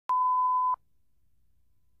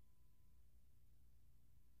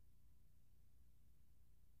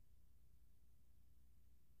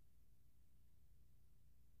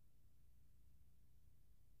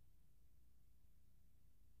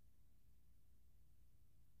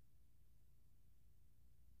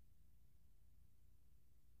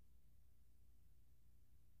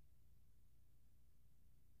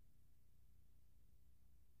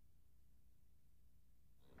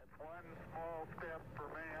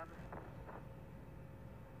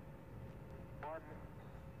one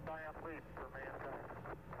giant leap for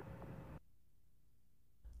mankind.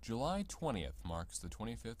 July 20th marks the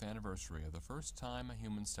 25th anniversary of the first time a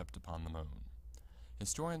human stepped upon the moon.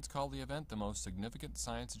 Historians call the event the most significant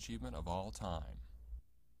science achievement of all time.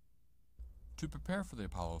 To prepare for the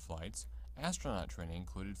Apollo flights, astronaut training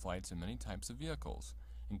included flights in many types of vehicles,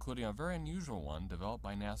 including a very unusual one developed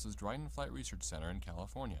by NASA's Dryden Flight Research Center in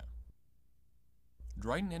California.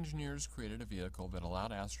 Dryden engineers created a vehicle that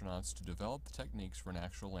allowed astronauts to develop the techniques for an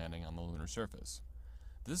actual landing on the lunar surface.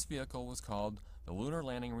 This vehicle was called the Lunar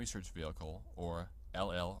Landing Research Vehicle, or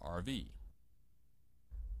LLRV.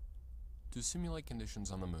 To simulate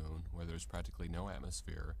conditions on the moon, where there is practically no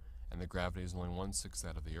atmosphere and the gravity is only 1/6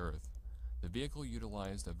 that of the Earth, the vehicle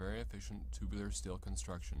utilized a very efficient tubular steel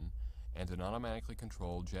construction and an automatically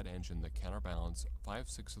controlled jet engine that counterbalanced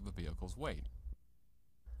 5/6 of the vehicle's weight.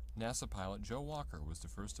 NASA pilot Joe Walker was the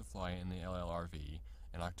first to fly in the LLRV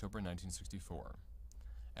in October 1964.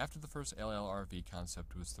 After the first LLRV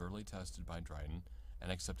concept was thoroughly tested by Dryden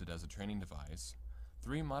and accepted as a training device,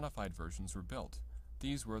 3 modified versions were built.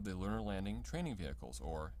 These were the Lunar Landing Training Vehicles,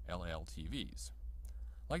 or LLTVs.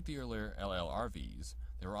 Like the earlier LLRVs,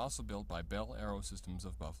 they were also built by Bell Aero Systems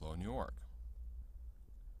of Buffalo, New York.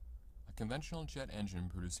 A conventional jet engine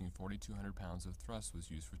producing 4,200 pounds of thrust was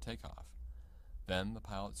used for takeoff. Then the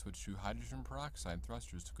pilot switched to hydrogen peroxide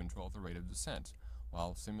thrusters to control the rate of descent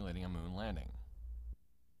while simulating a moon landing.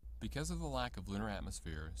 Because of the lack of lunar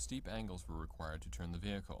atmosphere, steep angles were required to turn the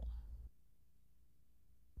vehicle.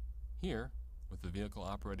 Here, with the vehicle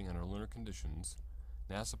operating under lunar conditions,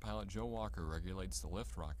 NASA pilot Joe Walker regulates the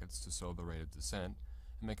lift rockets to slow the rate of descent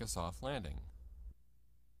and make a soft landing.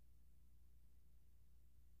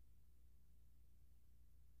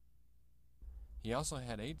 He also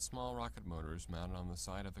had 8 small rocket motors mounted on the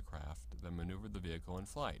side of the craft that maneuvered the vehicle in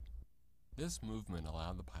flight. This movement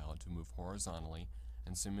allowed the pilot to move horizontally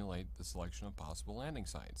and simulate the selection of possible landing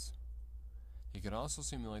sites. He could also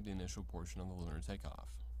simulate the initial portion of the lunar takeoff.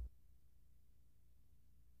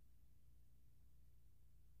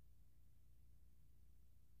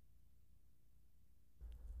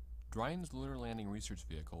 Dryden's Lunar Landing Research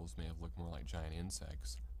Vehicles may have looked more like giant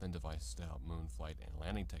insects than devices to help moon flight and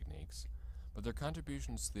landing techniques, but their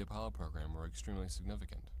contributions to the Apollo program were extremely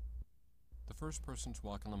significant. The first person to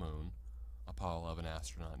walk on the moon, Apollo 11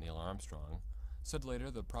 astronaut Neil Armstrong, said later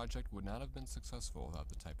the project would not have been successful without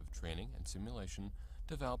the type of training and simulation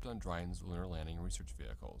developed on Dryden's Lunar Landing Research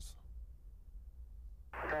Vehicles.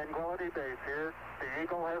 Tranquility Base here. The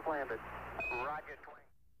Eagle has landed. Roger.